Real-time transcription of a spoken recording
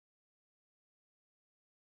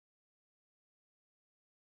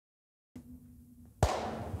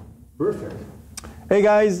Perfect. Hey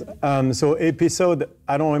guys, so episode,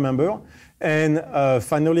 I don't remember. And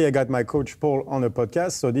finally, I got my coach Paul on the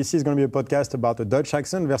podcast. So this is going to be a podcast about a Dutch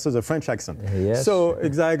accent versus a French accent. Yes. So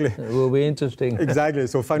exactly. It will be interesting. Exactly.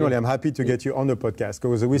 So finally, I'm happy to get you on the podcast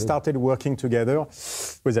because we started working together.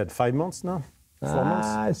 Was that 5 months now? 4 months?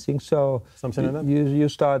 I think so. Something like that? You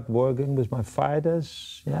start working with my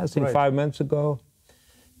fighters, I think right. 5 months ago.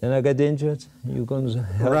 Then I got injured. You're going to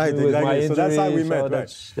help right, me with exactly. my injury. So that's how we met.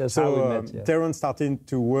 That's so, how we met. Yeah. Terence started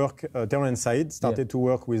to work, Terence Said started to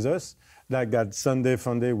work with us. Like that Sunday,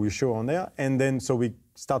 Funday, we show on there. And then so we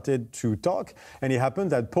started to talk. And it happened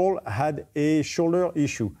that Paul had a shoulder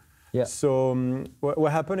issue. Yeah. So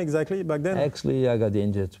what happened exactly back then? Actually, I got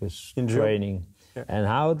injured with training. Yeah. And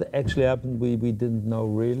how it actually happened, we didn't know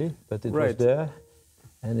really. But it was there.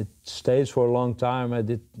 And it stays for a long time. I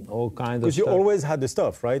did all kinds of stuff. Because you always had the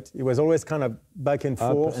stuff, right? It was always kind of back and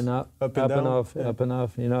forth. Up and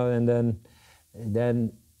off, you know. And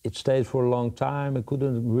then it stayed for a long time. I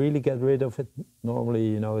couldn't really get rid of it. Normally,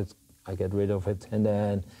 you know, I get rid of it. And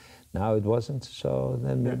then now it wasn't. So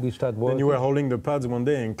then we start working. Then you were holding the pads one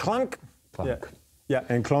day and clunk. Clunk. Yeah,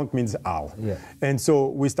 and clunk means ow. Yeah. And so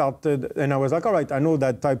we started, and I was like, all right, I know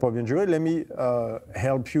that type of injury. Let me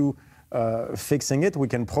help you fixing it. We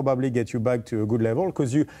can probably get you back to a good level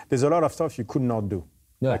because there's a lot of stuff you could not do.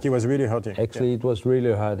 Yeah. Like it was really hurting. Actually, it was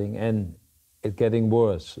really hurting and it's getting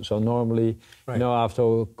worse. So normally, you know, after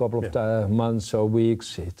a couple of months or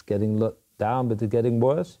weeks, it's getting down, but it's getting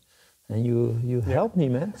worse. And you helped me,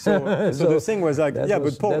 man. So the thing was like,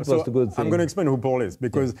 but Paul, that was the good thing. I'm going to explain who Paul is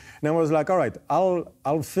because then I was like, all right,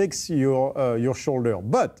 I'll fix your shoulder.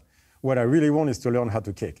 But what I really want is to learn how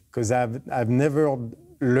to kick because I've never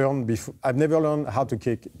learned how to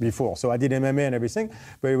kick before. So I did MMA and everything,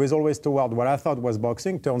 but it was always toward what I thought was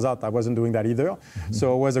boxing. Turns out I wasn't doing that either.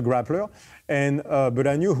 So I was a grappler. And but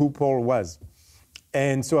I knew who Paul was.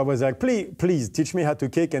 And so I was like, please teach me how to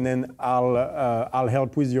kick, and then I'll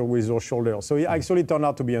help with your shoulder. So it actually turned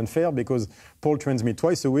out to be unfair because Paul trains me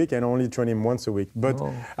twice a week and I only train him once a week. But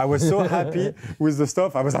I was so happy with the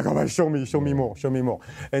stuff. I was like, oh man, show me more.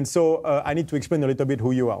 And so I need to explain a little bit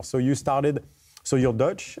who you are. So you started. So you're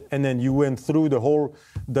Dutch, and then you went through the whole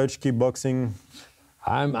Dutch kickboxing.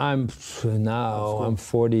 I'm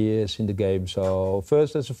 40 years in the game. So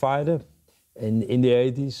first as a fighter, in the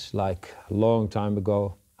 80s, like a long time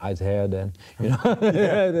ago. I had hair then, you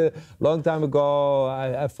know. Long time ago,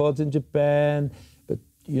 I fought in Japan, but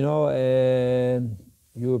you know,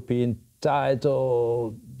 European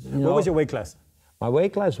title. What was your weight class? My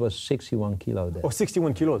weight class was 61 kilos then. Oh,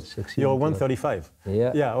 61 kilos. 61 You're 135.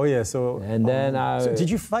 Yeah. Yeah. Oh, yeah. So. And then so did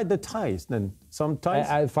you fight the Thais then? Some Thais.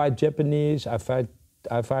 I fight Japanese. I fight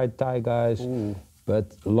Thai guys. Ooh.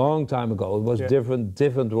 But a long time ago, it was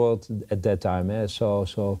different world at that time.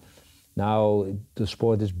 So now the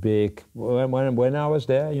sport is big. When I was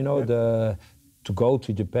there, you know, to go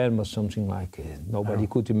to Japan was something like nobody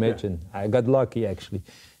could imagine. I got lucky actually,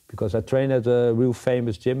 because I trained at a real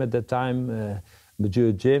famous gym at that time.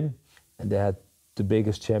 Major gym, and they had the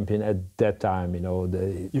biggest champion at that time. You know,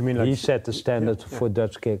 he set the standard for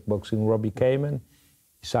Dutch kickboxing. Robbie Kamen.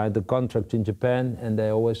 He signed the contract in Japan, and they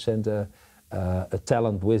always sent a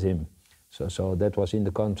talent with him. So that was in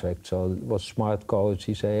the contract. So it was a smart coach.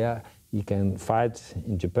 He said, you can fight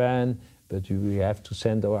in Japan, but we have to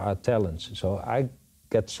send our talents. So I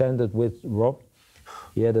got sent it with Rob.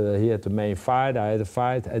 He had the main fight. I had a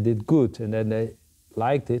fight. I did good, and then they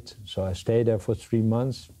liked it, so I stayed there for 3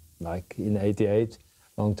 months, like in '88,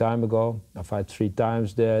 long time ago. I fight 3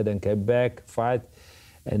 times there, then came back, fight,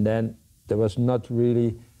 and then there was not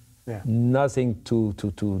really nothing to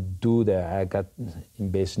do there. I got in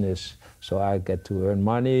business, so I get to earn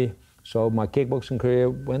money. So my kickboxing career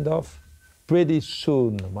went off pretty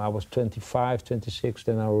soon. When I was 25, 26,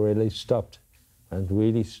 then I really stopped and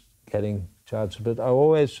really getting charged. But I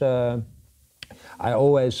always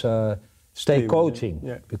stay coaching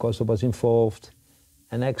because I was involved,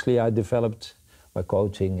 and actually I developed my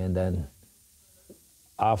coaching, and then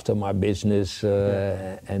after my business,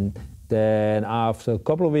 and then after a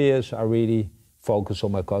couple of years I really focused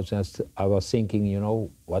on my coaching. I was thinking, you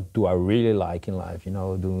know, what do I really like in life? You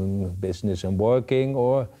know, doing business and working,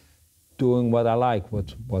 or doing what I like,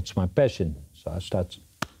 what's my passion. So I started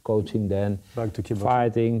coaching then, back to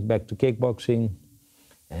fighting, back to kickboxing,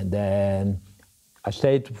 and then I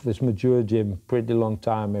stayed with Mature Gym pretty long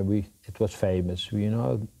time, and it was famous, you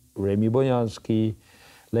know, Remy Bojanski.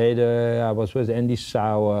 Later, I was with Andy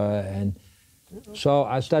Sauer, and so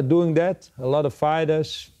I started doing that, a lot of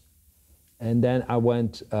fighters, and then I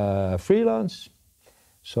went freelance,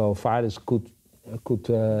 so fighters could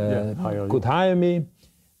hire me,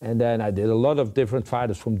 And then I did a lot of different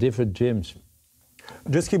fighters from different gyms.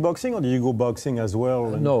 Just kickboxing, or did you go boxing as well?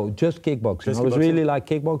 No, just kickboxing. I was really like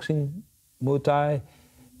kickboxing, Muay Thai,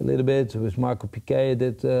 a little bit. With Marco Piquet, I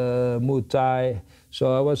did Muay Thai.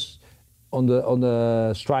 So I was on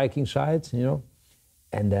the striking side, you know.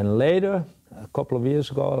 And then later, a couple of years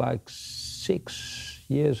ago, like 6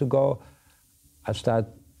 years ago, I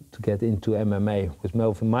started to get into MMA with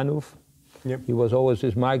Melvin Manouf. Yep. He was always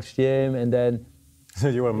with Mike's gym, and then... So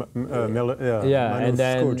you were and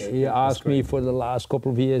then coach. He asked me for the last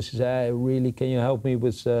couple of years, he said, hey, really, can you help me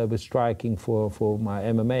with striking for my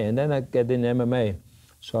MMA? And then I get in MMA.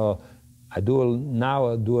 So now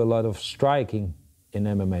I do a lot of striking in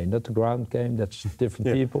MMA, not the ground game, that's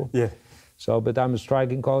different people. Yeah. So, but I'm a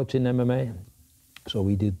striking coach in MMA. So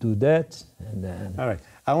we did do that, and then... All right,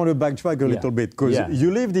 I want to backtrack a little bit, because you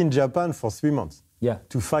lived in Japan for 3 months. Yeah.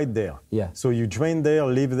 To fight there. Yeah. So you trained there,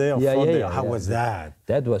 lived there, fought there. How was that?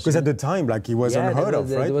 That was... Because at the time, like, it was unheard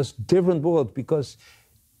of, right? It was a different world, because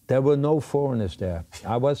there were no foreigners there.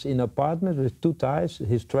 I was in an apartment with 2 Thais,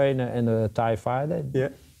 his trainer and a Thai fighter. Yeah.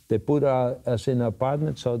 They put us in an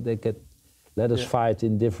apartment so they could let us fight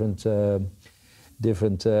in different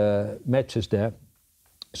matches there.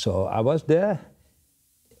 So I was there.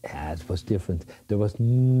 Yeah, it was different. There was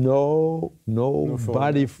nobody,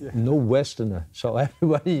 no Westerner. So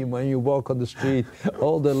everybody, when you walk on the street,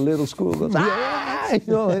 all the little school goes, ah! You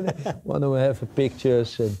know, and want to have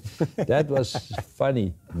pictures, and that was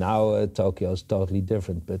funny. Now Tokyo is totally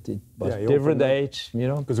different, but it was different age, you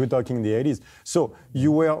know. Because we're talking the 80s. So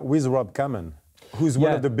you were with Rob Kamen, who's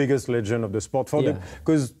one of the biggest legends of the sport.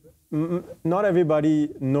 Because not everybody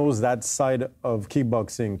knows that side of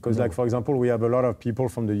kickboxing, because like, for example, we have a lot of people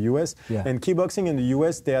from the US, and kickboxing in the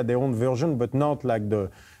US, they had their own version, but not like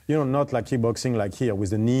not like kickboxing like here,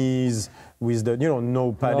 with the knees, with the,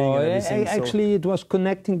 no padding and everything. Actually, it was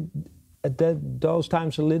connecting at those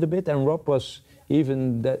times a little bit, and Rob was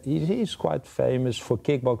even, he's quite famous for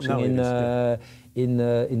kickboxing in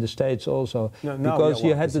the States also, because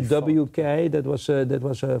you had the WK, that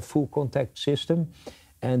was a full contact system.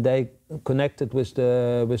 And they connected with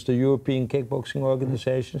the European kickboxing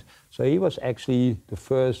organizations. So he was actually the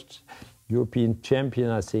first European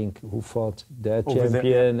champion, I think, who fought their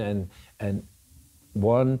champion and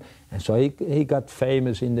won. And so he got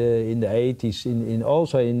famous in the 80s,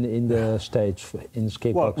 also in the States in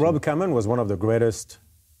kickboxing. Well, Rob Kamen was one of the greatest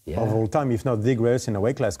of all time, if not the greatest in a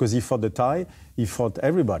weight class, because he fought the Thai, he fought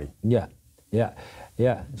everybody.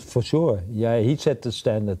 Yeah, for sure. Yeah, he set the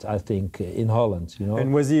standard, I think, in Holland, you know.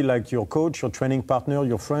 And was he like your coach, your training partner,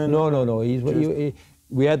 your friend? No.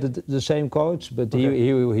 We had the same coach, but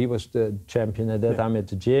he was the champion at that time at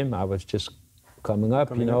the gym. I was just coming up,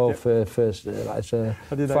 first as a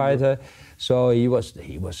fighter. So he was,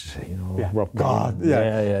 rock God.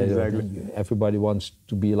 Yeah, exactly. Everybody wants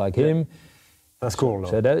to be like him. That's cool, though.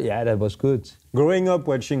 So that was good. Growing up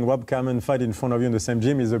watching Rob Kamen fight in front of you in the same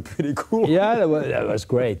gym is a pretty cool. Yeah, that was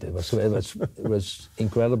great. It was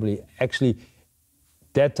incredibly. Actually,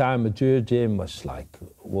 that time the gym was like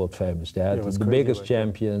world famous. They had the biggest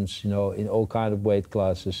champions, in all kind of weight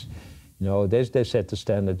classes. They set the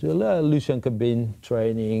standard. Lucien Cabin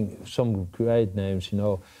training, some great names.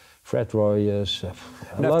 Fred Royers.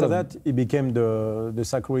 And after that, it became the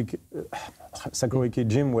Sakuriki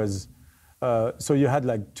gym was. So you had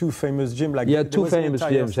like 2 famous gyms, two famous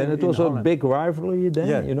gyms, and it was a big rivalry then.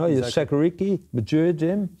 Your Sakuriki, Majura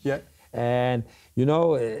gym, and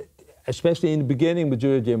especially in the beginning,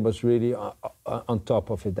 Majura gym was really on top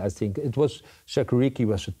of it. I think it was Sakuriki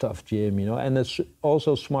was a tough gym, and it's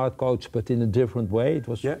also smart coach, but in a different way. It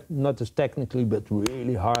was not as technically, but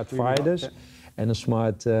really hard fighters, and a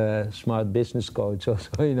smart business coach.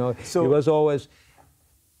 Also, so he was always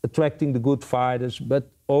attracting the good fighters, but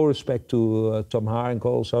all respect to Tom Haring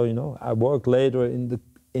also, I worked later in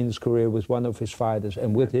his career with one of his fighters,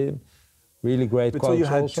 and with him, really great coach. So you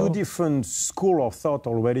had also 2 different schools of thought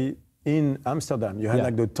already in Amsterdam. You had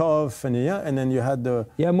like the tough, and then you had the...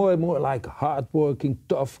 Yeah, more like hard-working,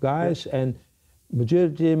 tough guys, and Major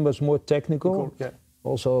Gym was more technical.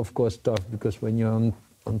 Also, of course, tough, because when you're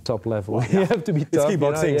on top level, you have to be tough. It's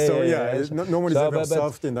kickboxing, no one is ever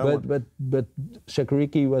soft in that one. But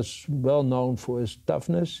Sakuriki was well known for his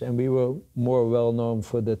toughness, and we were more well known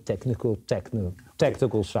for the tactical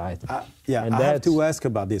side. And I have to ask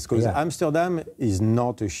about this, because Amsterdam is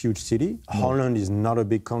not a huge city. Holland is not a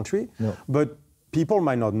big country. But people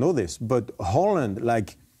might not know this, but Holland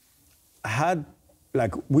had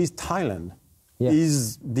with Thailand,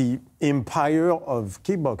 is the empire of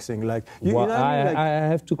kickboxing. Like, you know what I mean? Like, I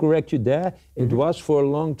have to correct you there. It was for a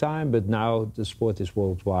long time, but now the sport is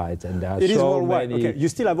worldwide, and there are it is so worldwide. many. Okay, you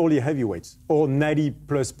still have all the heavyweights, or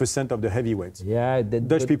 90+% of the heavyweights. Yeah,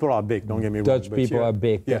 Dutch people are big. Don't get me wrong. Dutch people are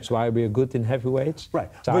big. That's why we're good in heavyweights.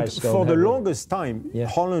 Right, Thais but for the longest time,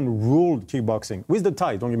 Holland ruled kickboxing with the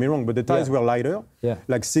Thais. Don't get me wrong, but the Thais were lighter,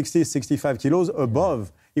 like 60, 65 kilos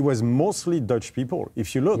above. It was mostly Dutch people.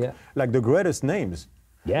 If you look, like the greatest names.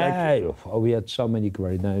 Yeah, we had so many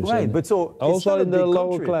great names. Right, but so also in the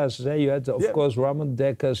lower classes, you had, of course, Ramon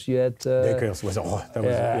Dekkers. You had Dekkers was that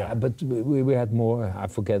was but we had more. I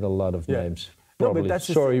forget a lot of names. Probably. No, but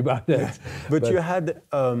that's sorry about that. But you had.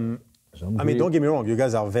 I mean, don't get me wrong. You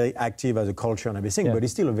guys are very active as a culture and everything, but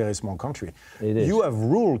it's still a very small country. It is. You have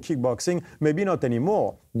ruled kickboxing, maybe not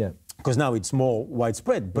anymore. Yeah. Because now it's more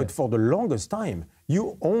widespread. But for the longest time,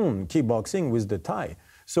 you own kickboxing with the Thai.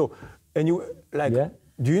 So, and you like.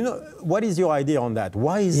 Do you know, what is your idea on that?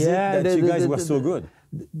 Why is it that you guys were so good?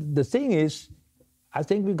 The thing is, I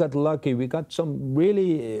think we got lucky. We got some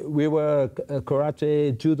really, we were a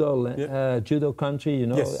karate, judo country, you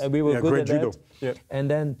know, and we were good at judo. that.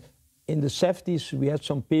 And then in the 70s, we had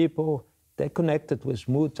some people that connected with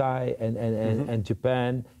Muay Thai and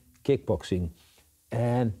Japan kickboxing.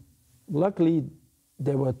 And luckily,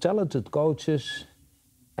 they were talented coaches,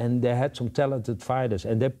 and they had some talented fighters,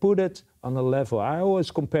 and they put it on a level. I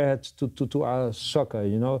always compare it to our soccer,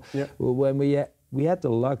 you know. When we had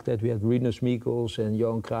the luck that we had Rinus Michels and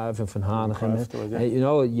Johan Cruyff and Van Hanegem. And, you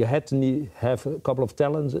know, you had to have a couple of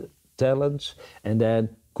talents and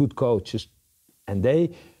then good coaches. And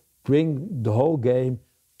they bring the whole game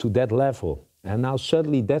to that level. And now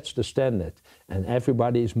suddenly that's the standard. And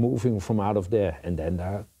everybody is moving from out of there. And then there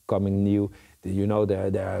are coming new... You know,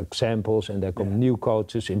 there are examples, and there come new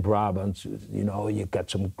coaches in Brabant. You know, you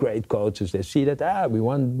get some great coaches. They see that, we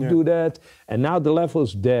want to do that. And now the level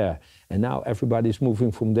is there. And now everybody's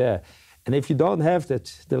moving from there. And if you don't have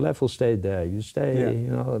that, the level stayed there. You stay,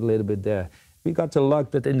 you know, a little bit there. We got the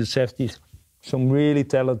luck that in the 70s, some really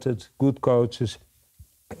talented, good coaches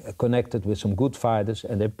connected with some good fighters,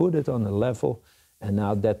 and they put it on a level. And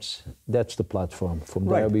now that's the platform. From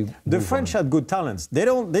there we the French had good talents. They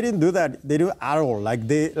didn't do that. They do at all. Like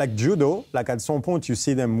judo. Like at some point you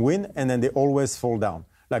see them win and then they always fall down.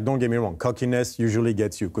 Like, don't get me wrong, cockiness usually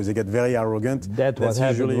gets you because they get very arrogant. That's what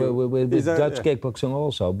happened with Dutch kickboxing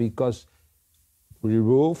also, because we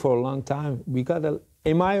ruled for a long time. We got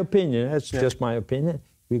in my opinion, that's just my opinion.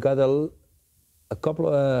 We got a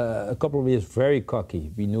couple of years very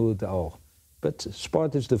cocky. We knew it all. But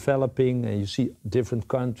sport is developing, and you see different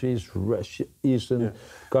countries, Russia, Eastern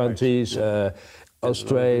countries,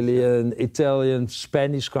 Australian, Italian,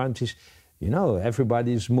 Spanish countries. You know,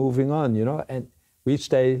 everybody's moving on, you know, and we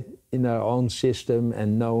stay in our own system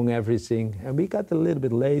and knowing everything. And we got a little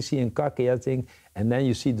bit lazy and cocky, I think, and then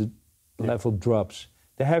you see the level drops.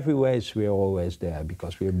 The heavyweights, we're always there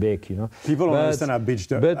because we're big, you know. People don't understand how big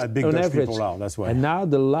Dutch people are, that's why. And now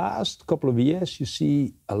the last couple of years, you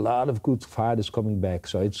see a lot of good fighters coming back.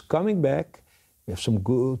 So it's coming back. We have some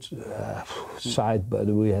good side, but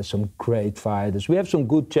we have some great fighters. We have some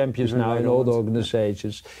good champions now in all the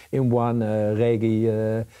organizations. In one, Reggie,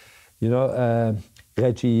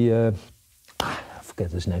 Reggie...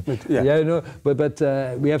 forget his name. You know, but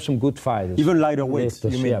we have some good fighters. Even lighter weights,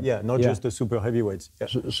 you mean? Not just the super heavyweights.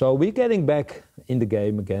 So we're getting back in the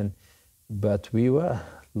game again, but we were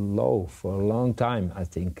low for a long time, I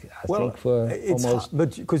think. I think for almost...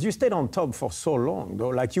 But because you stayed on top for so long, though,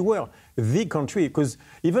 like you were the country, because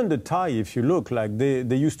even the Thai, if you look, like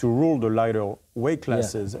they used to rule the lighter weight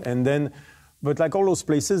classes, and then, but like all those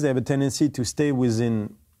places, they have a tendency to stay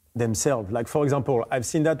within themselves. Like, for example, I've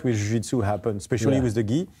seen that with Jiu-Jitsu happen, especially with the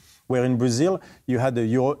gi, where in Brazil, you had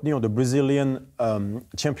the Brazilian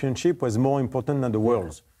championship was more important than the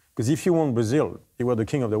world's. Because if you won Brazil, you were the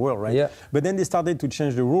king of the world, right? But then they started to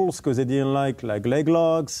change the rules because they didn't like leg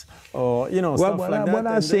locks or, stuff like that. Well,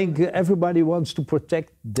 I think everybody wants to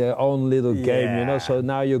protect their own little game, you know. So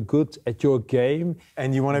now you're good at your game.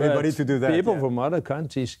 And you want everybody to do that. People from other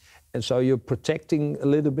countries. And so you're protecting a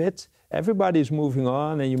little bit. Everybody's moving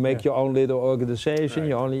on, and you make your own little organization.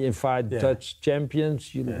 You only invite Dutch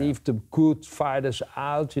champions. You leave the good fighters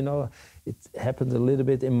out, you know. It happened a little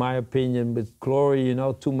bit, in my opinion, with Glory, you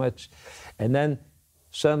know, too much. And then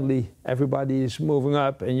suddenly everybody is moving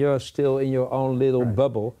up, and you're still in your own little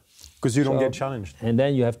bubble. Because you don't get challenged. And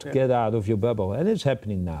then you have to get out of your bubble. And it's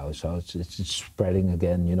happening now, so it's spreading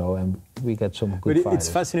again, you know, and we get some good fighters. It's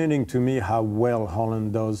fascinating to me how well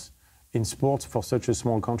Holland does in sports for such a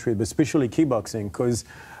small country, but especially kickboxing, because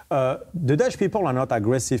the Dutch people are not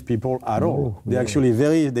aggressive people at all. They're actually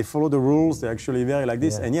they follow the rules. They're actually very like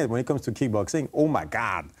this. And yet, when it comes to kickboxing, oh my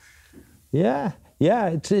God. Yeah.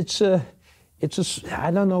 I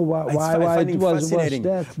don't know why it was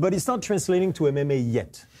that. But it's not translating to MMA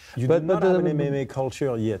yet. You do not have an MMA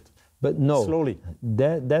culture yet. But no, slowly.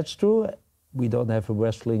 That's true. We don't have a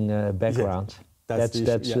wrestling background.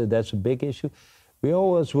 That's a big issue. We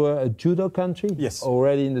always were a judo country. Yes.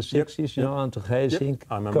 Already in the 60s, you know, Ante Geesink.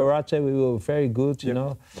 Karate, we were very good, you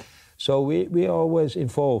know. So we are always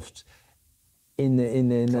involved in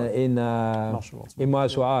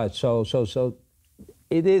martial arts. So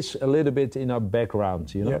it is a little bit in our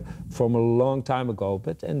background, you know, from a long time ago.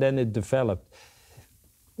 And then it developed.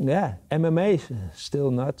 Yeah, MMA still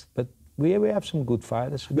not, but we have some good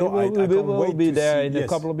fighters. We will be there in a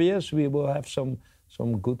couple of years. We will have some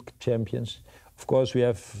good champions. Of course, we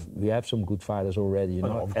have some good fighters already. You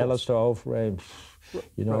know, Alistair Overeem,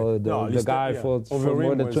 you know, the guy for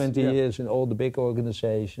more than 20 years in all the big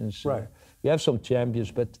organizations. Right. We have some champions,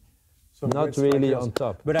 but not really on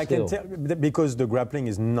top. But I can tell, because the grappling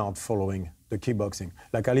is not following the kickboxing.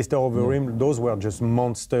 Like Alistair Overeem, those were just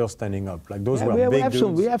monsters standing up. Like those were big dudes.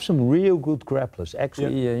 We have some real good grapplers.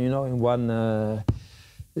 Actually, you know, in one, the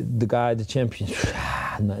guy, the champion,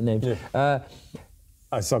 names.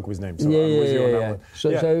 I suck with names. So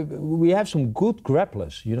So we have some good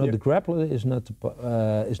grapplers. You know, the grappler is not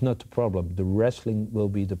the problem. The wrestling will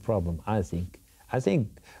be the problem. I think.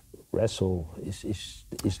 Wrestle is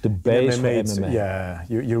the base for MMA. Yeah,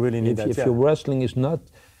 you really need that. If your wrestling is not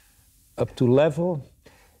up to level,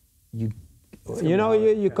 you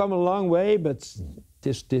come a long way, but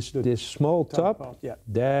this small top,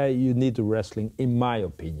 there you need the wrestling, in my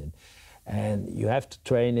opinion. And you have to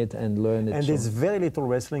train it and learn it. And there's very little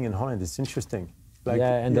wrestling in Holland. It's interesting. Like,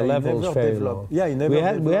 and the level is very low. Yeah,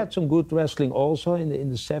 we had some good wrestling also in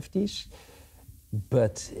the 70s.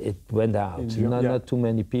 But it went out. Not too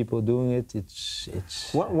many people doing it.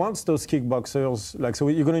 It's. Once those kickboxers, like, so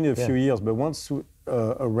you're going to need a few years, but once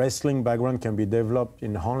a wrestling background can be developed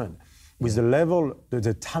in Holland, with the level,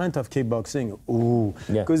 the talent of kickboxing,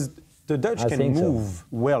 because the Dutch can move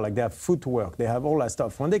well, like they have footwork, they have all that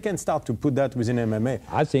stuff. When they can start to put that within MMA,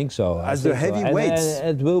 I think so. As the heavyweights,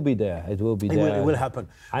 it will be there. It will be there. It will happen.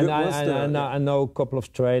 I know a couple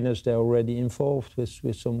of trainers. They're already involved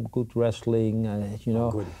with some good wrestling. You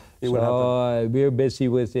know, good. It will happen. We're busy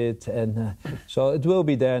with it, and so it will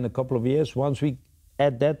be there in a couple of years. Once we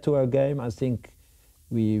add that to our game, I think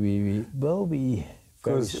we will be.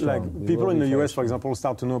 Because like people in the US, for example,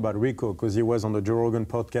 start to know about Rico because he was on the Joe Rogan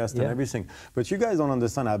podcast and everything. But you guys don't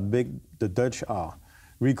understand how big the Dutch are.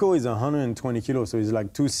 Rico is 120 kilos, so he's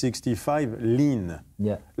like 265, lean,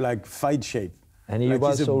 like fight shape. And he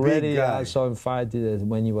was already, I saw him fight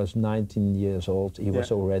when he was 19 years old. He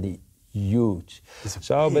was already huge.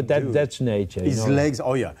 So, but that's nature. His legs,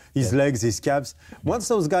 his legs, his calves. Once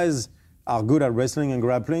those guys are good at wrestling and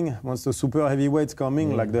grappling, once the super heavyweights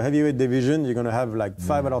coming, like the heavyweight division, you're going to have like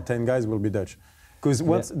 5 out of 10 guys will be Dutch. Because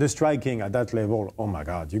once the striking at that level, oh my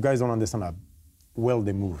God, you guys don't understand how well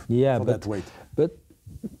they move for that weight. But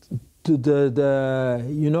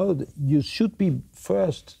you should be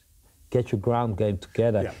first get your ground game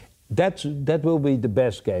together. That will be the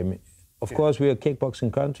best game. Of course, we're a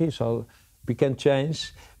kickboxing country, so we can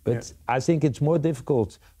change. But I think it's more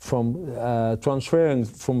difficult from transferring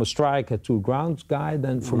from a striker to a ground guy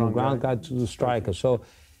than from a ground guy to the striker. So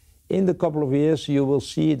in the couple of years, you will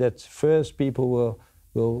see that first people will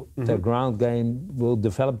their ground game, will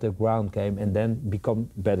develop their ground game and then become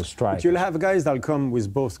better strikers. But you'll have guys that'll come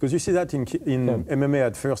with both, because you see that in MMA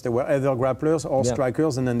at first, they were either grapplers or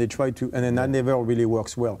strikers, and then they try to, and then that never really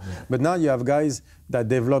works well. But now you have guys that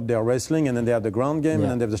develop their wrestling, and then they have the ground game,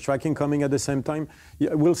 and then they have the striking coming at the same time.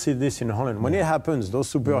 We'll see this in Holland. When it happens, those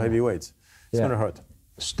super heavyweights, it's going to hurt.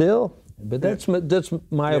 Still, but that's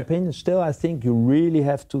my opinion. Still, I think you really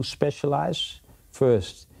have to specialize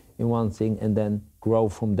first in one thing and then grow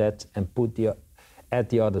from that and add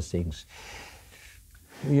the other things.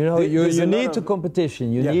 You know, you need the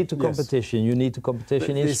competition. You need the competition. You need the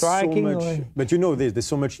competition in striking. But you know this, there's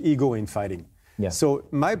so much ego in fighting. So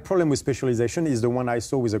my problem with specialization is the one I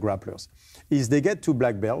saw with the grapplers, is they get to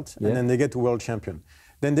black belt and then they get to world champion.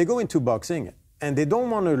 Then they go into boxing and they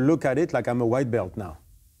don't want to look at it like I'm a white belt now.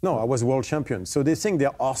 No, I was world champion. So they think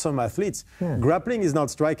they're awesome athletes. Yeah. Grappling is not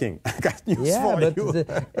striking. I got news for you.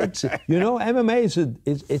 It's, you know, MMA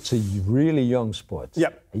it's a really young sport. Yeah,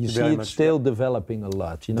 you see it's still developing a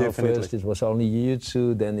lot. You know, Definitely. First it was only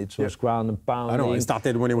jiu-jitsu, then it was ground and pounding. I know, it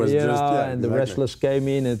started when it was and exactly. the wrestlers came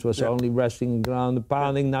in, it was only wrestling, ground and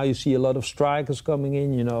pounding. Now you see a lot of strikers coming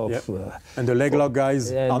in, you know. And the leg lock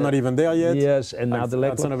guys are not even there yet. Yes, and now the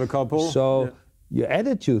leg lock. Of a couple. So your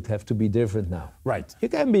attitude have to be different now. Right. You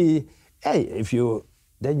can be, hey,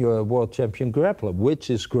 then you're a world champion grappler, which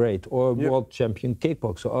is great, or world champion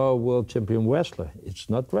kickboxer, or world champion wrestler. It's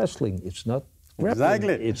not wrestling, it's not grappling,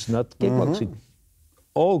 exactly. It's not kickboxing.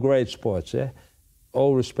 All great sports,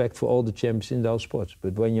 all respect for all the champions in those sports.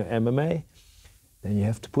 But when you're MMA, then you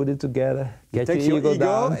have to put it together, get your ego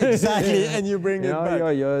down. Exactly, and you bring it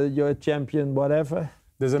back. You're a champion, whatever.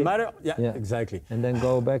 Doesn't matter? Yeah, exactly. And then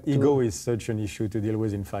go back to... Ego is such an issue to deal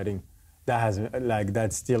with in fighting.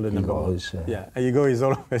 That's still the number one. Ego is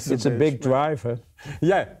always... It's a big driver.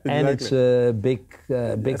 Yeah, exactly. And it's a big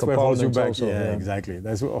opponent also. Yeah, exactly.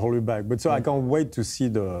 That's what holds you back. But so I can't wait to see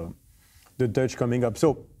the touch coming up.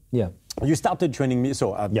 So you started training me.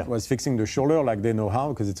 So I was fixing the shoulder like they know how,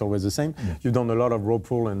 because it's always the same. You've done a lot of rope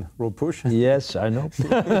pull and rope push. Yes, I know.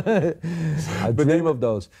 I dream of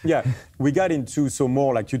those. Yeah, we got into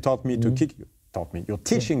more like you taught me to kick. You're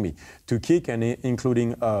teaching me to kick, and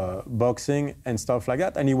including boxing and stuff like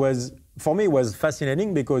that. And for me, it was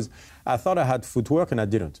fascinating because I thought I had footwork and I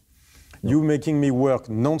didn't. No. You making me work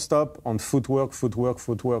non-stop on footwork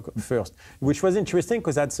first, which was interesting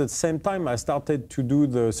because at the same time I started to do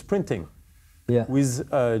the sprinting with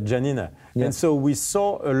Janina. Yeah. And so we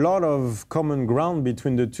saw a lot of common ground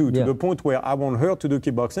between the two to the point where I want her to do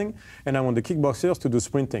kickboxing and I want the kickboxers to do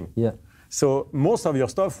sprinting. Yeah. So most of your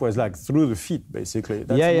stuff was like through the feet, basically.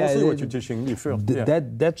 That's mostly what you're teaching me first.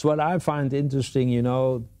 That's what I find interesting, you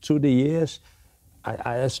know. Through the years,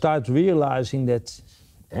 I start realizing that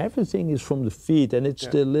everything is from the feet, and it's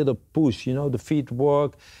the little push, you know, the feet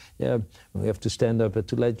work. Yeah, we have to stand up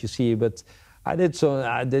to let you see. But I did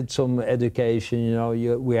some education, you know.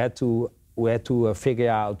 We had to figure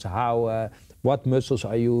out how what muscles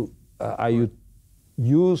are you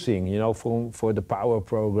using, you know, for the power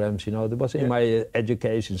programs, you know. That was in my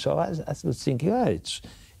education. So I was thinking,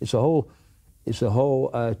 it's a whole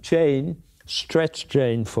chain, stretch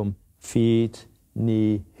chain from feet,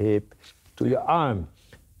 knee, hip to your arm.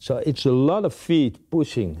 So it's a lot of feet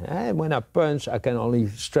pushing. When I punch, I can only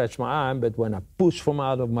stretch my arm, but when I push from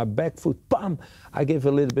out of my back foot, bam, I give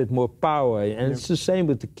a little bit more power. And it's the same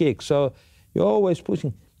with the kick. So you're always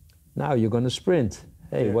pushing. Now you're going to sprint.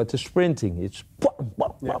 Hey, what is sprinting? It's bam,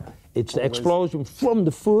 bam, bam. It's the explosion from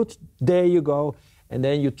the foot. There you go. And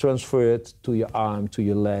then you transfer it to your arm, to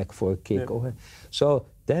your leg for a kick. So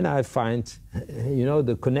then I find, you know,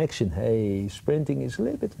 the connection. Hey, sprinting is a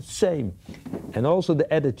little bit the same. And also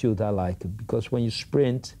the attitude I like, because when you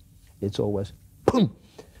sprint, it's always boom,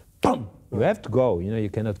 boom. You have to go, you know, you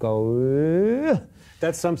cannot go.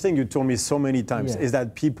 That's something you told me so many times, is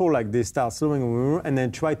that people, like, they start slowing and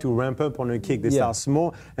then try to ramp up on a kick. They start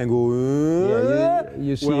small and go,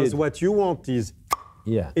 you see whereas it. what you want is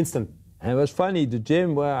instant. And it was funny, the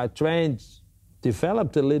gym where I trained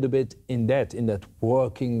developed a little bit in that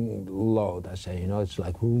working load. I say, you know, it's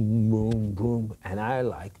like boom, boom, boom, and I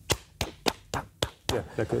like.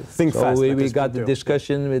 Think fast. So we got the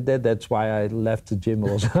discussion with that. That's why I left the gym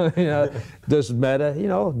also. You know, doesn't matter. You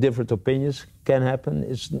know, different opinions can happen.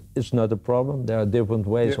 It's not a problem. There are different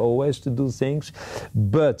ways always to do things,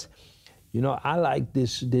 but you know, I like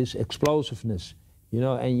this explosiveness. You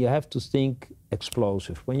know, and you have to think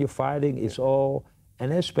explosive. When you're fighting, it's all,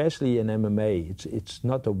 and especially in MMA, it's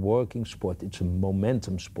not a working sport. It's a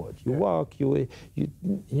momentum sport. You walk, you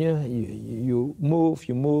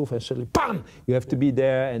move, and suddenly, bam! You have to be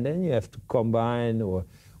there, and then you have to combine or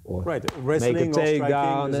wrestling make a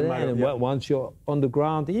takedown. And once you're on the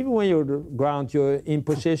ground, even when you're on the ground, you're in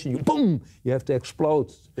position. You have to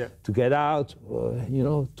explode to get out, you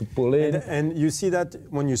know, to pull in. And you see that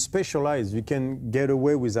when you specialize, you can get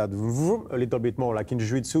away with that a little bit more. Like in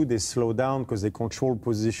Jiu-Jitsu, they slow down because they control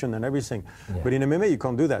position and everything. But in MMA, you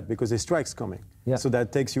can't do that because the strike's coming. So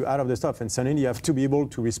that takes you out of the stuff, and suddenly you have to be able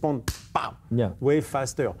to respond way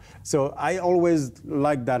faster. So I always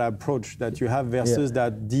like that approach that you have versus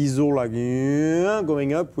that diesel like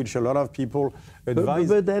going up, which a lot of people advise.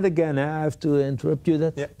 But then again, I have to interrupt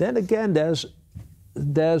you. Then again, there's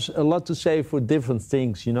a lot to say for different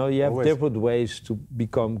things. You know, you have different ways to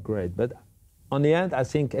become great. But on the end, I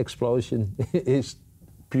think explosion is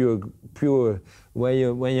pure.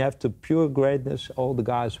 When you have the pure greatness, all the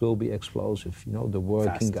guys will be explosive. You know, the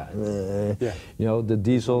working guys. You know, the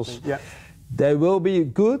diesels. Yeah. They will be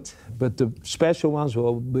good, but the special ones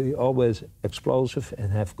will be always explosive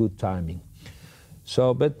and have good timing.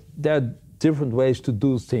 So, but there are different ways to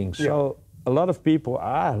do things. Yeah. So a lot of people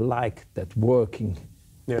like that working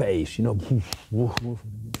pace. You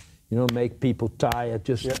know, make people tired.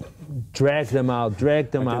 Just drag them out. I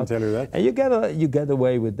can tell you that. And you get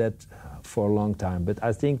away with that for a long time. But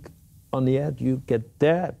I think on the end you get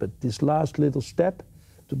there. But this last little step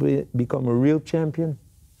to become a real champion,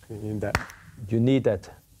 you need that.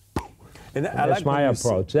 And that's my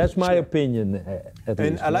approach. That's my opinion, at least.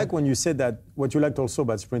 And I like when you said that. What you liked also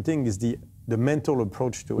about sprinting is the mental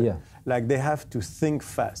approach to it. Yeah. Like they have to think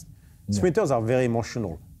fast. Sprinters are very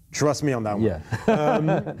emotional. Trust me on that one.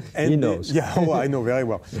 Yeah. And he knows. I know very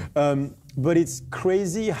well. But it's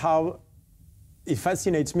crazy how it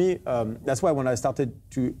fascinates me. That's why when I started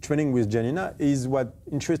training with Janina, is what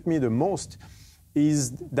interests me the most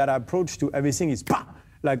is that approach to everything is bah!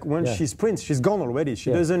 Like when she sprints, she's gone already.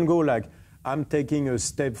 She doesn't go like, I'm taking a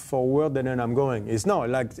step forward and then I'm going. It's not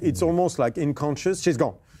like, it's almost like unconscious, she's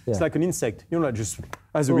gone. Yeah. It's like an insect, you know, like just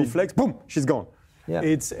as a reflex, boom, she's gone. Yeah.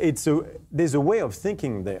 There's a way of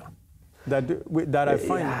thinking there that I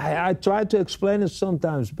find. I try to explain it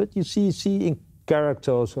sometimes, but you see in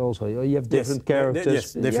characters also. You have different characters.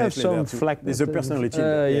 Yes, definitely. You have some flex. There's a personality.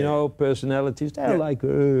 You know, personalities. They're like,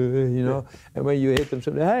 you know, and when you hit them,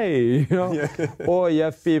 so hey, you know. Or you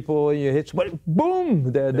have people and you hit somebody,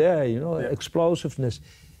 boom, they're there. You know, explosiveness.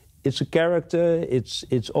 It's a character.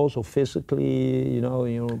 It's also physically, you know,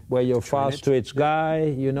 where you're fast twitch guy,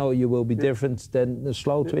 you know, you will be different than the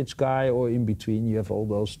slow twitch guy, or in between. You have all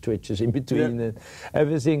those twitches in between and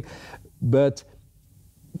everything, but.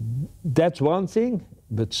 That's one thing,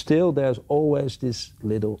 but still there's always this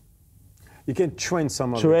little... You can train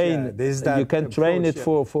some of it. Yeah, you can train it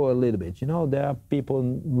for a little bit. You know, there are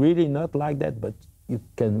people really not like that, but you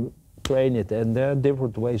can train it, and there are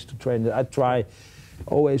different ways to train it. I try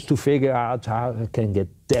always to figure out how I can get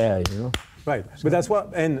there, you know. Right, so, but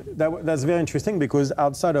that's very interesting, because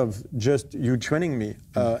outside of just you training me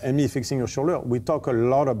and me fixing your shoulder, we talk a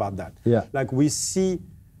lot about that. Yeah. Like we see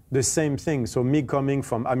the same thing. So me coming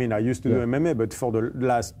from, I mean, I used to do MMA, but for the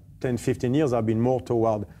last 10, 15 years, I've been more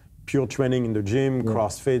toward pure training in the gym,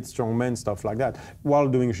 CrossFit, strongman, stuff like that, while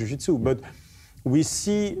doing jiu-jitsu. But we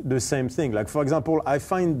see the same thing. Like, for example, I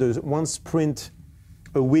find the one sprint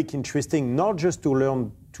a week interesting, not just to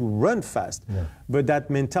learn to run fast, but that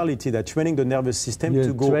mentality, that training the nervous system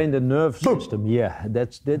to go... train the nerve system,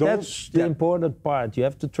 that's the important part. You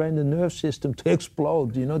have to train the nerve system to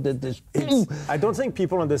explode, you know, I don't think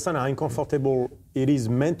people understand how uncomfortable it is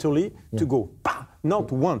mentally to go, bah, not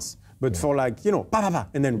once, but for like, you know, bah, bah, bah,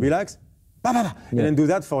 and then relax, bah, bah, bah, and then do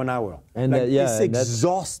that for an hour. And like, it's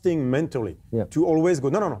exhausting mentally to always go,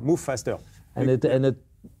 no, move faster.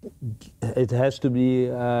 It has to be,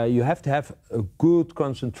 you have to have a good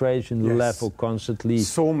concentration level constantly.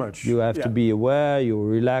 So much. You have to be aware, you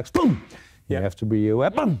relax, boom! You have to be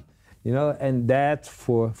aware, boom! You know, and that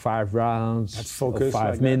for 5 rounds, that's focus, 5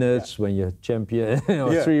 like minutes when you're champion,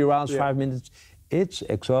 or 3 rounds, 5 minutes. It's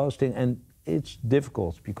exhausting and it's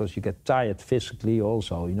difficult because you get tired physically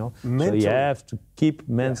also, you know. Mentally. So you have to keep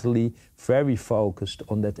mentally very focused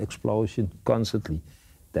on that explosion constantly.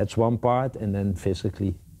 That's one part, and then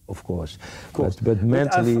physically, of course. But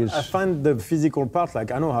mentally I find the physical part, like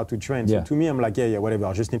I know how to train. So to me, I'm like, whatever,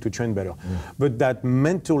 I just need to train better. But that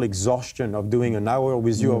mental exhaustion of doing an hour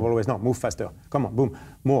with you, I've always, no, move faster. Come on, boom,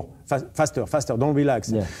 more, faster, don't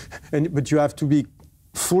relax. But you have to be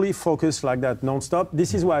fully focused like that, non-stop.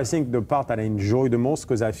 This is why I think the part that I enjoy the most,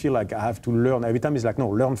 because I feel like I have to learn. Every time it's like, no,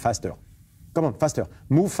 learn faster. Come on, faster.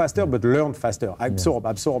 Move faster, but learn faster. Absorb.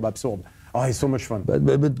 Oh, it's so much fun. But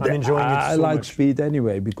I'm enjoying it so I like much. speed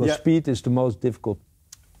anyway, because speed is the most difficult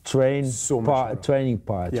training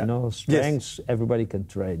part. You know, strength everybody can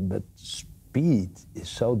train, but speed is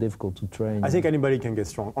so difficult to train. I think anybody can get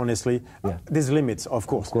strong, honestly. There's limits, of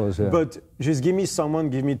course. But just give me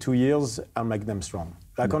 2 years, I'll make them strong.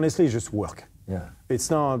 Like, honestly, just work. It's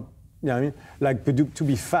not, you know what I mean? Like, to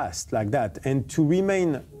be fast like that, and to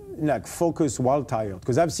remain like focused while tired.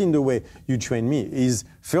 Because I've seen the way you train me is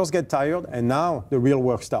first get tired, and now the real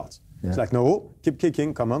work starts. It's like, no, keep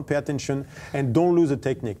kicking, come on, pay attention, and don't lose the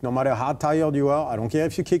technique. No matter how tired you are, I don't care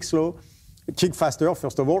if you kick slow, kick faster,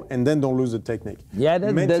 first of all, and then don't lose the technique. Yeah,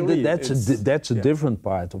 that's a different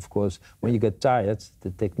part, of course. When you get tired,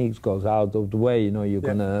 the technique goes out of the way. You know, you're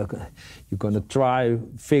gonna try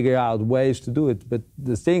figure out ways to do it. But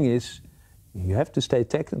the thing is, you have to stay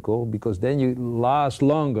technical because then you last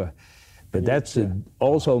longer. But that's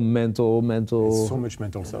also mental. It's so much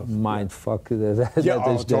mental stuff. Mind fuck. That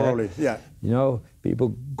is totally. Yeah. You know,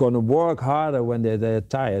 people gonna work harder when they're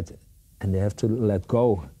tired, and they have to let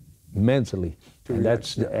go mentally,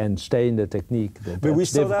 and stay in the technique. But we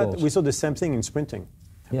saw the same thing in sprinting.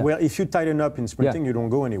 Yeah. Where if you tighten up in sprinting, you don't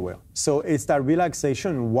go anywhere. So it's that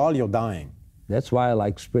relaxation while you're dying. That's why I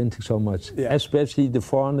like sprinting so much, especially the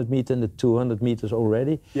 400 meter and the 200 meters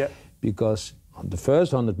already. Yeah. Because on the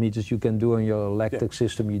first 100 meters you can do on your lactic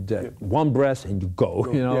system, you do one breath and you go.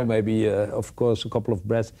 You know, maybe of course a couple of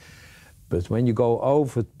breaths. But when you go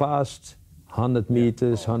over past 100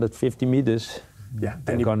 meters, 150 meters,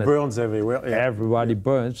 then it burns everywhere. Yeah. Everybody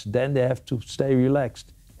burns. Then they have to stay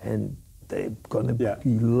relaxed, and they're gonna be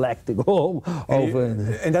lactic all over.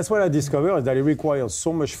 And that's what I discovered, is that it requires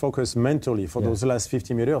so much focus mentally for those last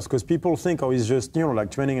 50 meters. Because people think, oh, it's just like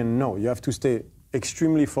training, and no, you have to stay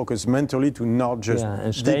extremely focused mentally to not just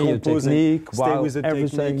and stay in your technique while with the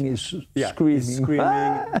everything technique. is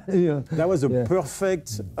screaming. That was a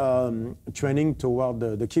perfect training toward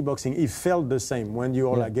the kickboxing. It felt the same when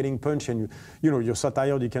you're like getting punched and you're so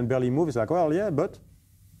tired you can barely move. It's like, well, but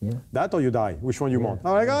that or you die. Which one you want?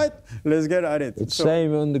 All right, let's get at it. It's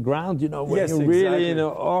same on the ground, when you're really in an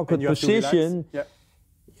awkward position.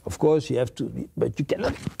 Of course, you have to, but you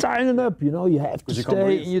cannot tighten up, you have to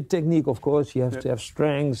stay in your technique. Of course, you have to have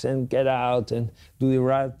strength and get out and do the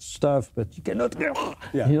right stuff, but you cannot,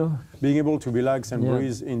 Being able to relax and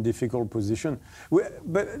breathe in difficult position.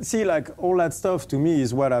 But see, like all that stuff to me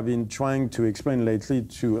is what I've been trying to explain lately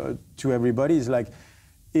to everybody. Is like,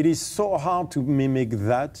 it is so hard to mimic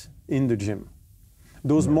that in the gym.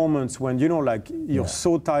 Those moments when, you're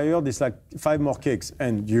so tired, it's like 5 more kicks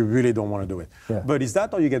and you really don't want to do it. Yeah. But is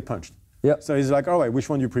that or you get punched? Yeah. So it's like, all right, which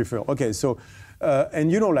one do you prefer? Okay, so,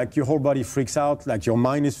 and like your whole body freaks out, like your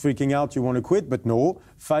mind is freaking out, you want to quit, but no,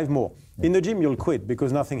 5 more. Yeah. In the gym, you'll quit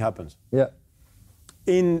because nothing happens. Yeah.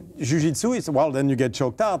 In jiu-jitsu, it's, then you get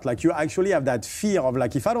choked out. Like you actually have that fear of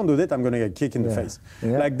like, if I don't do that, I'm going to get kicked in the face.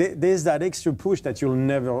 Yeah. Like there's that extra push that you'll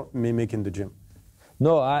never mimic in the gym.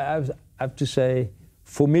 No, I have to say,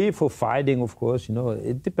 for me, for fighting, of course,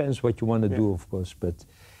 it depends what you want to do, of course. But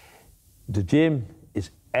the gym is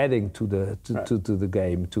adding to the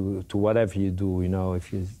game, to whatever you do.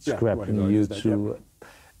 If you scrap in jiu-jitsu,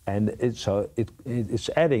 and it's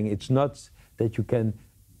adding. It's not that you can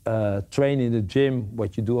train in the gym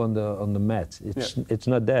what you do on the mat. It's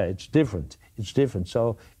not there. It's different. It's different.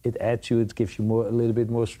 So it adds you. It gives you a little bit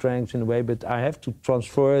more strength in a way. But I have to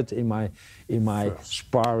transfer it in my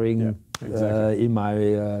sparring. Exactly. In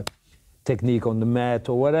my technique on the mat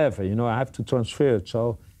or whatever, I have to transfer it.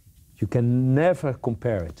 So you can never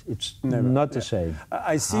compare it. It's not the same.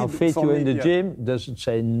 I see how fit you're in the gym doesn't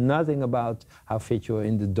say nothing about how fit you're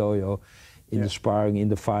in the dojo, in the sparring, in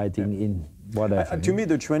the fighting, in whatever. To me,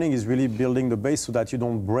 the training is really building the base so that you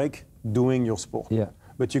don't break doing your sport. Yeah.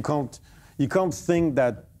 But you can't think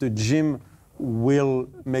that the gym will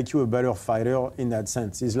make you a better fighter in that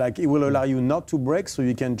sense. It's like it will allow you not to break so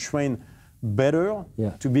you can train better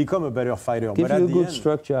to become a better fighter. Give you a good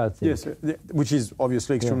structure, I think. Yes, which is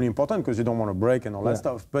obviously extremely important because you don't want to break and all that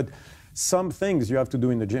stuff. But some things you have to do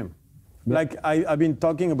in the gym. Yeah. Like I've been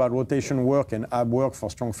talking about rotation work and ab work for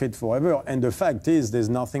Strongfit forever, and the fact is there's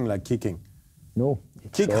nothing like kicking. No.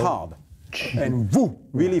 Kick hard. And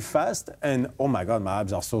really fast, and oh my God, my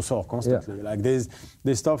abs are so sore constantly. Yeah. Like there's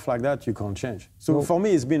stuff like that you can't change. So for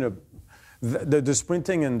me, it's been the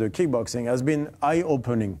sprinting and the kickboxing has been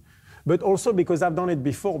eye-opening, but also because I've done it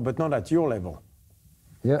before, but not at your level.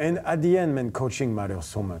 Yeah. And at the end, man, coaching matters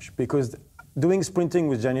so much because doing sprinting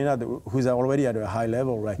with Janina, who's already at a high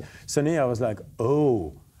level, right? Suddenly I was like,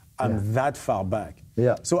 oh, I'm that far back.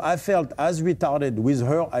 Yeah. So I felt as retarded with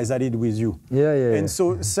her as I did with you. And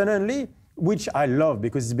so suddenly, which I love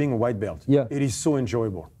because it's being a white belt. Yeah. It is so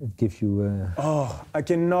enjoyable. It gives you... I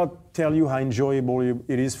cannot tell you how enjoyable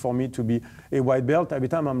it is for me to be a white belt. Every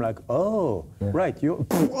time I'm like, right,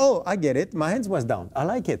 I get it. My hands was down. I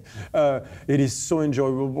like it. It is so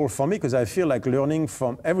enjoyable for me because I feel like learning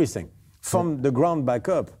from everything, from the ground back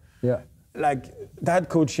up. Yeah. Like that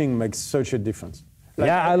coaching makes such a difference. Like,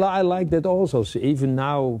 I like that also. So even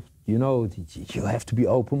now, you have to be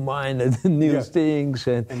open-minded and new things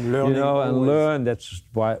and learn. That's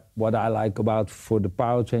what I like about for the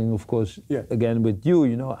power training, of course. Yeah. Again with you,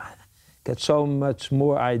 I get so much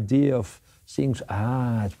more idea of things.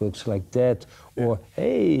 It works like that, or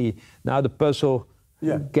hey, now the puzzle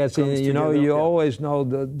gets in. Together, you always know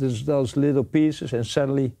there's those little pieces, and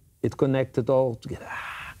suddenly it connected all together.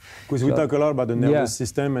 Because we talk a lot about the nervous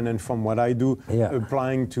system, and then from what I do,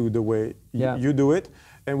 applying to the way you do it,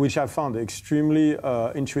 and which I found extremely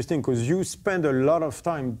interesting, because you spend a lot of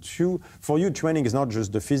time for you, training is not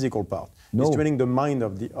just the physical part. No. It's training the mind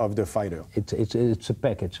of the fighter. It's a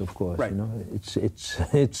package, of course. Right. You know,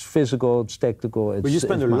 it's physical, it's tactical. But you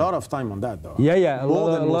spend a lot of time on that, though. Yeah, a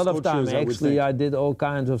lot of time. Actually, I did all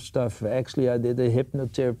kinds of stuff. Actually, I did a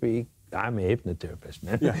hypnotherapy. I'm a hypnotherapist,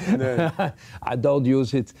 man. Yeah. I don't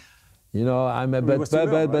use it. You know,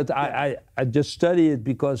 but I just study it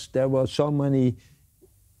because there were so many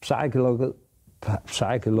psychological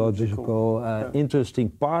interesting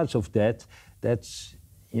parts of that. That's,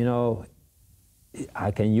 you know,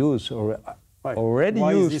 I can use or already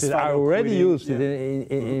used it. I already used it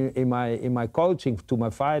in my coaching to my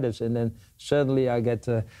fighters, and then suddenly I get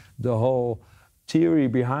the whole theory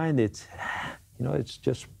behind it. You know, it's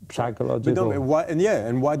just psychological.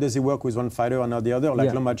 And why does he work with one fighter and not the other? Like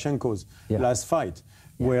Lomachenko's last fight,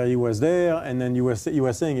 where he was there, and then you were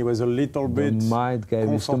saying he was a little bit. The mind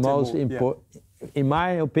game is the most important. In my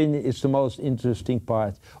opinion, it's the most interesting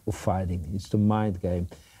part of fighting. It's the mind game,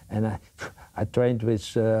 and I trained with,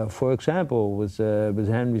 for example, with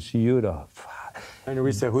Henry Cejudo.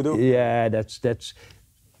 Henry Cejudo. Yeah, that's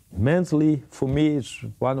mentally for me, it's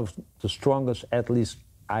one of the strongest athletes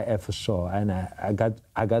I ever saw, and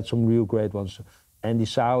I got some real great ones. Andy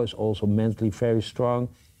Sau is also mentally very strong,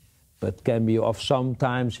 but can be off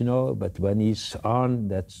sometimes, you know. But when he's on,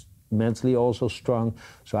 that's mentally also strong.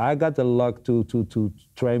 So I got the luck to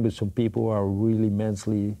train with some people who are really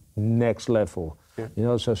mentally next level, you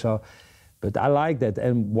know. So, but I like that.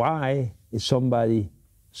 And why is somebody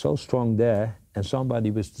so strong there and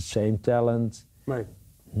somebody with the same talent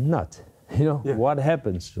not? You know, what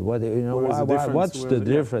happens? What, you know, what's the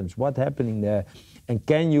difference? What's happening there? And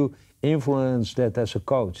can you influence that as a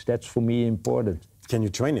coach? That's for me important. Can you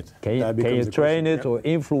train it? Can you train it or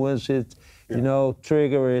influence it? You know,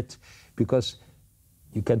 trigger it? Because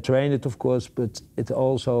you can train it, of course, but it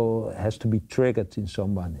also has to be triggered in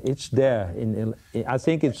someone. It's there. I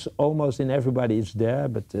think it's almost in everybody. It's there,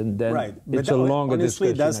 but then it's a longer discussion.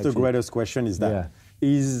 Honestly, that's the greatest question.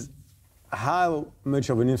 Is how much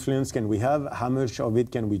of an influence can we have? How much of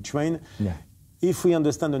it can we train? Yeah. If we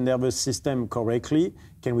understand the nervous system correctly,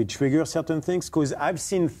 can we trigger certain things? Because I've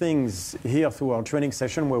seen things here through our training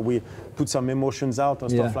session where we put some emotions out or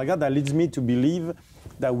stuff like that leads me to believe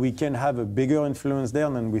that we can have a bigger influence there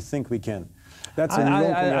than we think we can. That's a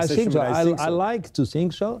long conversation. I think so. I like to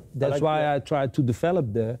think so. That's why I try to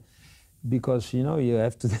develop there, because, you know, you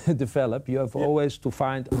have to develop. You have always to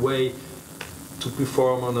find a way to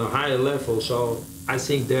perform on a higher level. So I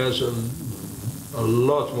think there's a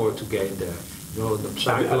lot more to gain there. You know, the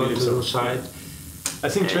psychological side. I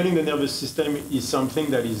think training the nervous system is something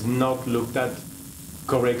that is not looked at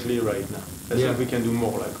correctly right now. I think we can do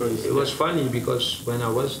more. It was funny because when I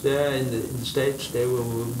was there in the States, they were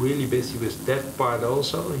really busy with that part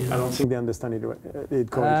also. You know? I don't think they understand it correctly.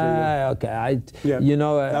 Okay, you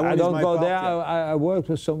know, I don't go there. I worked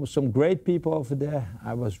with some great people over there.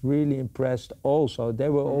 I was really impressed. Also, they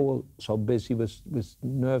were all so busy with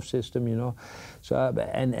nerve system, you know. So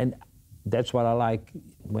and that's what I like.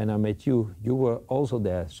 When I met you, you were also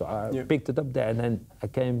there. So I picked it up there, and then I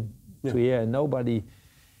came to here, and nobody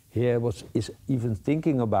here is even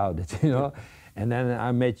thinking about it, you know. And then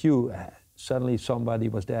I met you. Suddenly somebody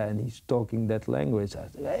was there, and he's talking that language. I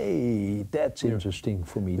said, hey, that's interesting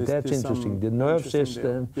for me. That's interesting. The nerve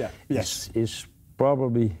system is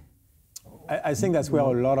probably. I think that's where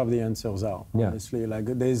a lot of the answers are. Honestly, like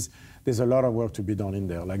there's a lot of work to be done in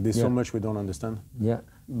there. Like there's so much we don't understand. Yeah.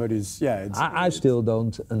 But I still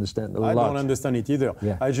don't understand a lot. I don't understand it either.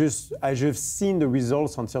 Yeah. I just seen the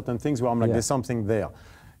results on certain things where I'm like, there's something there.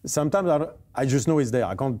 Sometimes I just know it's there.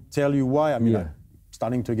 I can't tell you why. I mean, I'm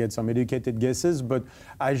starting to get some educated guesses, but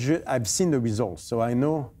I've seen the results, so I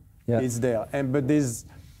know it's there. But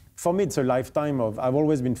for me, it's a lifetime of. I've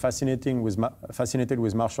always been fascinated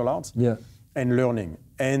with martial arts and learning,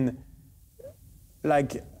 and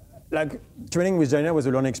like training with Julien was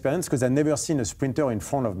a learning experience because I've never seen a sprinter in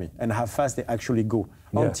front of me and how fast they actually go.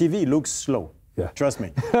 On TV, it looks slow. Trust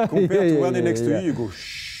me. Compared to when they're next to you, you go,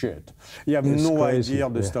 shit. You have no idea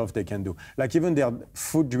the stuff they can do. Like even their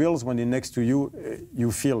foot drills, when they're next to you,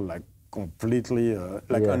 you feel like completely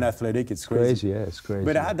unathletic. It's crazy. It's crazy.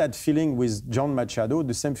 But I had that feeling with John Machado,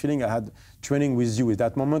 the same feeling I had training with you. Is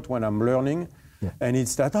that moment when I'm learning, and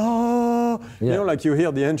it's that, you know, like you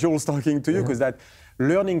hear the angels talking to you, because that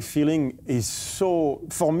learning feeling is so,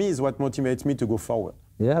 for me, is what motivates me to go forward.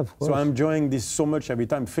 Yeah, of course. So I'm enjoying this so much every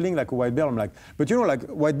time, feeling like a white belt. I'm like, but you know, like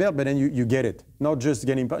white belt, but then you get it. Not just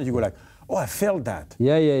getting, you go like, oh, I felt that.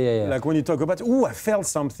 Yeah. Like when you talk about, oh, I felt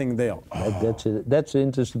something there. That's the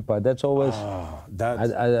interesting part. That's always,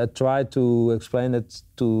 I try to explain it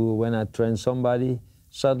to when I train somebody,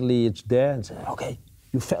 suddenly it's there and say, okay,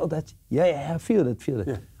 you felt that? Yeah, I feel it.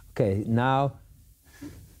 Yeah. Okay, now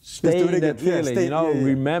stay in that feeling,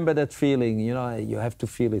 remember that feeling, you have to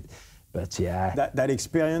feel it. But yeah. That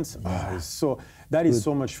experience is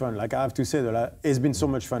so much fun. Like I have to say that it's been so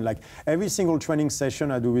much fun. Like every single training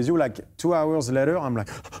session I do with you, like 2 hours later, I'm like,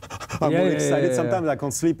 I'm really excited. Sometimes I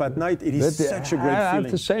can't sleep at night. It is such a great feeling. I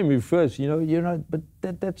have the same reverse,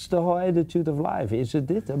 but that's the whole attitude of life,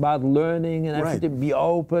 isn't it? About learning and everything, be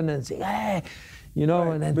open and say, hey.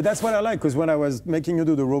 And then, but that's what I like, because when I was making you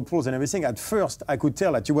do the rope pulls and everything, at first I could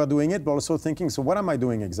tell that you were doing it, but also thinking, so what am I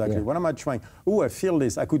doing exactly? What am I trying? Oh, I feel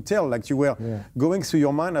this. I could tell, like you were going through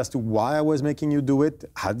your mind as to why I was making you do it,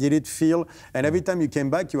 how did it feel, and every time you came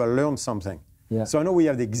back, you had learned something. Yeah. So I know we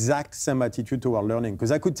have the exact same attitude toward learning,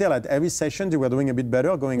 because I could tell at every session you were doing a bit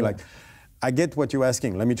better, going like, I get what you're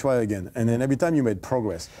asking, let me try again. And then every time you made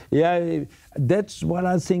progress. Yeah, that's what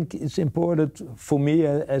I think is important for me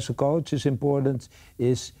as a coach, is important,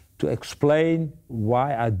 is to explain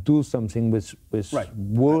why I do something with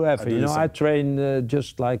whoever. I train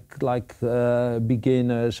just like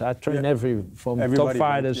beginners. I train from top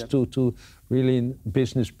fighters to really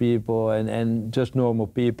business people and just normal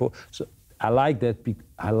people. So I like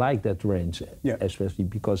that range, especially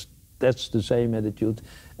because that's the same attitude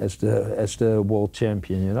as the world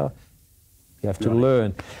champion, You have to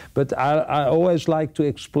learn. But I always like to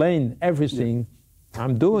explain everything.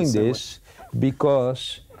 I'm doing this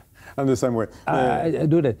because... I'm the same way. I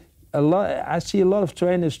do that. I see a lot of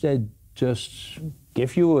trainers that just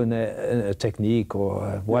give you a technique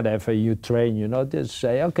or whatever you train, Just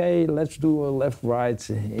say, okay, let's do a left-right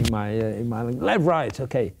in my left-right,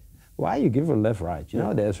 okay. Why you give a left-right?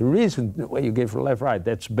 There's a reason why you give a left-right.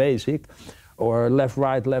 That's basic. Or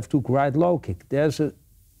left-right, left hook, right low kick. There's a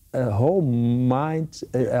whole mind,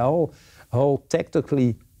 a whole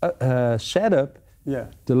tactically setup. Yeah.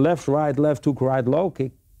 The left-right, left hook, right low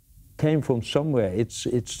kick came from somewhere. It's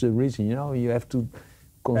the reason. You have to.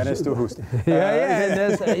 And it's too host. And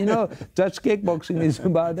there's, Dutch kickboxing is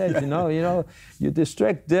about that. You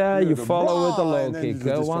distract there, you follow with the low kick.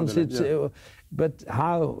 Once it's, but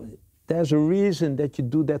how? There's a reason that you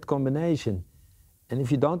do that combination, and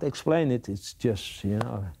if you don't explain it, it's just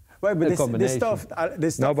Well, but this stuff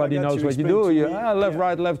nobody knows what you do. Left,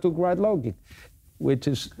 right, left hook, right low kick, which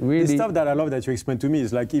is really the stuff that I love that you explain to me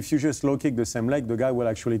is like if you just low kick the same leg, the guy will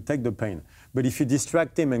actually take the pain. But if you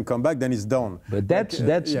distract him and come back, then it's done. But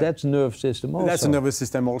that's nerve system also. That's a nervous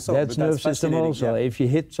system also. That's nerve system also. Yeah. If you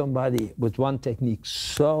hit somebody with one technique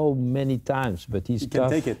so many times, but he can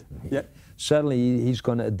take it. Yeah. Suddenly he's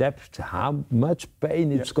going to adapt how much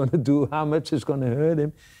pain it's going to do, how much it's going to hurt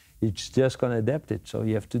him. He's just going to adapt it. So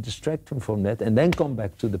you have to distract him from that and then come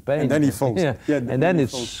back to the pain. And then he falls. And then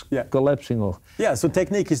it's collapsing off. Yeah, so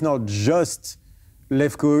technique is not just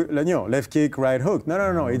left kick, right hook.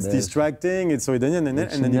 No. It's distracting. It's so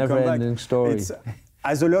then you come back. Story.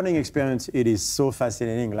 As a learning experience, it is so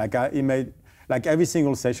fascinating. Like every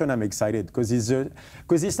single session, I'm excited because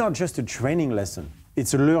it's not just a training lesson.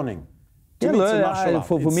 It's a learning.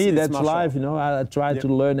 For me, that's life. I try to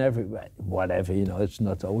learn whatever. It's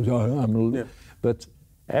not always. But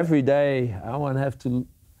every day, I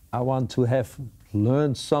want to have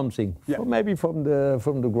learned something. Maybe from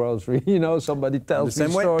the grocery. Somebody tells me a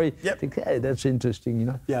story. I think, hey, that's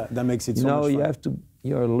interesting. Yeah, that makes it so much fun.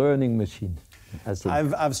 You're a learning machine.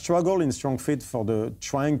 I've struggled in Strongfit for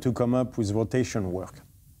trying to come up with rotation work.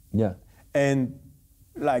 Yeah. And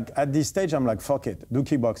like at this stage, I'm like, fuck it, do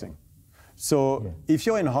kickboxing. So if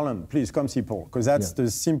you're in Holland, please come see Paul, because that's the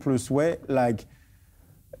simplest way. Like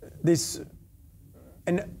this,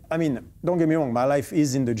 and I mean, don't get me wrong, my life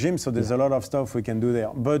is in the gym, so there's a lot of stuff we can do there.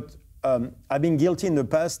 But I've been guilty in the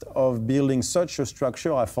past of building such a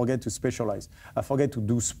structure, I forget to specialize. I forget to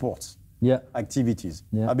do sports activities.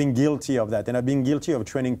 I've been guilty of that, and I've been guilty of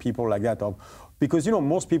training people like that. Because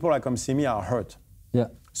most people that come see me are hurt. Yeah.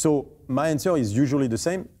 So my answer is usually the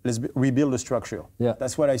same. Let's rebuild the structure. Yeah.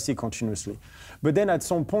 That's what I see continuously. But then at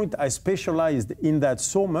some point, I specialized in that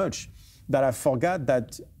so much that I forgot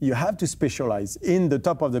that you have to specialize in the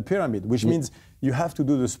top of the pyramid, which means you have to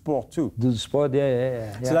do the sport too. Do the sport,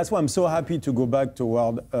 yeah. So that's why I'm so happy to go back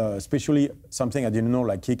toward, especially something I didn't know,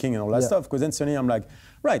 like kicking and all that stuff, because then suddenly I'm like,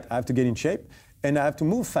 right, I have to get in shape. And I have to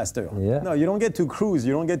move faster. Yeah. No, you don't get to cruise.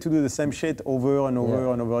 You don't get to do the same shit over and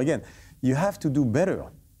over and over again. You have to do better.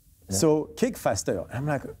 So kick faster. I'm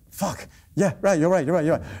like, fuck, yeah, right, you're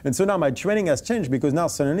right. And so now my training has changed because now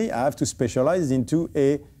suddenly I have to specialize into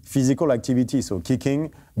a physical activity. So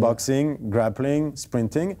kicking, boxing, grappling,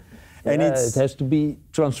 sprinting. And it has to be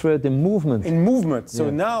transferred in movement. So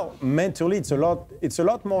now mentally it's a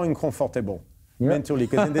lot more uncomfortable. Mentally,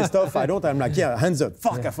 because in this stuff I'm like, hands up,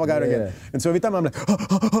 fuck, I forgot again. And so every time I'm like,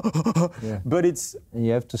 but it's... And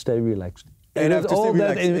you have to stay relaxed. And with all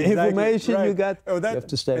that information you got, you have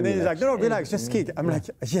to stay relaxed. And then he's like, no, relax, just kick. I'm like,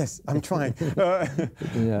 yes, I'm trying.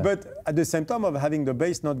 But at the same time of having the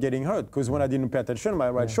base not getting hurt, because when I didn't pay attention, my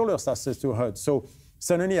right shoulder starts to hurt. So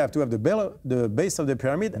suddenly I have to have the base of the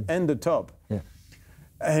pyramid and the top.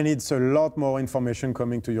 And it's a lot more information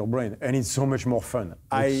coming to your brain, and it's so much more fun.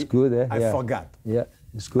 It's good, eh? I forgot. Yeah,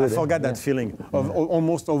 it's good. I forgot that feeling of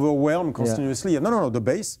almost overwhelmed continuously. No, the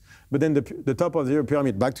base, but then the top of the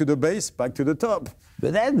pyramid, back to the base, back to the top.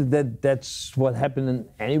 But that's what happened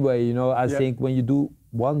anyway, you know. I think when you do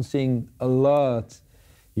one thing a lot,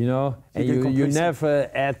 you know, and you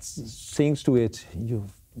never add things to it, you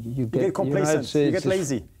get complacent, you get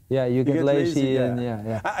lazy. Yeah, you get lazy and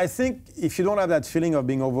I think if you don't have that feeling of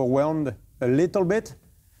being overwhelmed a little bit,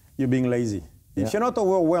 you're being lazy. If you're not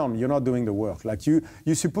overwhelmed, you're not doing the work. Like you're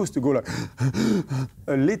supposed to go like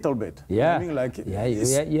a little bit. Yeah. You know what I mean?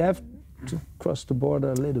 Like you have to cross the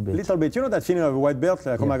border a little bit. Little bit. You know that feeling of a white belt,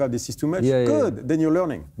 like, oh my God, this is too much? Good, then you're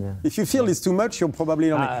learning. If you feel it's too much, you're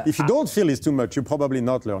probably learning. If you don't feel it's too much, you're probably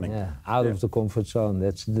not learning. Out of the comfort zone.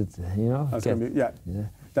 That's the, you know.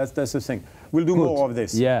 That's the thing. We'll do more of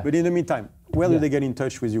this. But in the meantime, where do they get in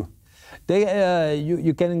touch with you?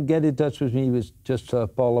 You can get in touch with me with just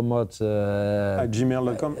Paul Lamoth. At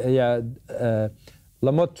gmail.com?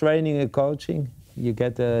 Lamoth Training and Coaching. You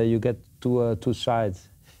get two sites.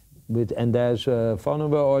 And there's a phone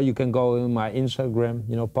number, or you can go in my Instagram,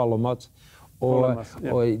 you know, Paul Lamoth. Or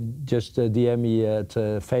just DM me at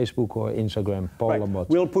Facebook or Instagram, Paul Lamoth.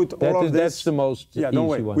 We'll put all of this. That's the most easy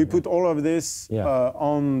one. We put all of this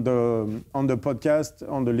on the podcast,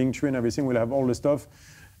 on the link tree and everything. We'll have all the stuff.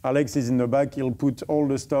 Alex is in the back. He'll put all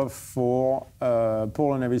the stuff for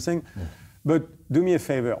Paul and everything. But do me a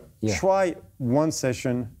favor. Try one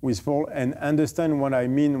session with Paul and understand what I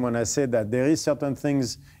mean when I say that there is certain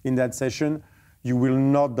things in that session you will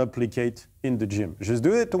not duplicate in the gym. Just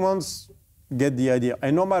do it once. Get the idea.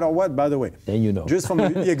 And no matter what, by the way, then you know. Just from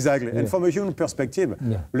exactly. And from a human perspective,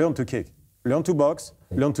 learn to kick, learn to box,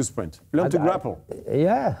 learn to sprint, learn to grapple.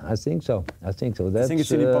 I think so. That's I think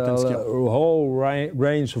it's an important skill. A whole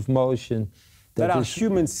range of motion. That are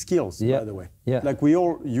human skills, by the way. Like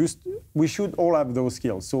we should all have those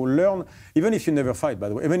skills. So learn, even if you never fight, by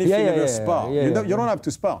the way, even if you never spar. You don't have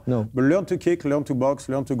to spar. No. But learn to kick, learn to box,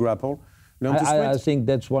 learn to grapple, learn to sprint. I think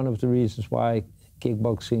that's one of the reasons why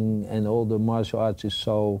kickboxing and all the martial arts is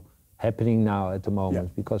so happening now at the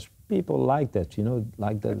moment, because people like that, you know,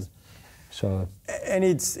 like that. So. And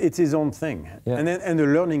it's his own thing. And the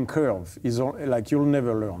learning curve is like you'll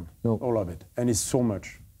never learn all of it, and it's so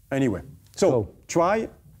much. Anyway, so try,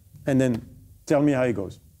 and then tell me how it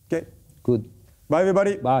goes. Okay. Good. Bye,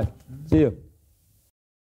 everybody. Bye. See you.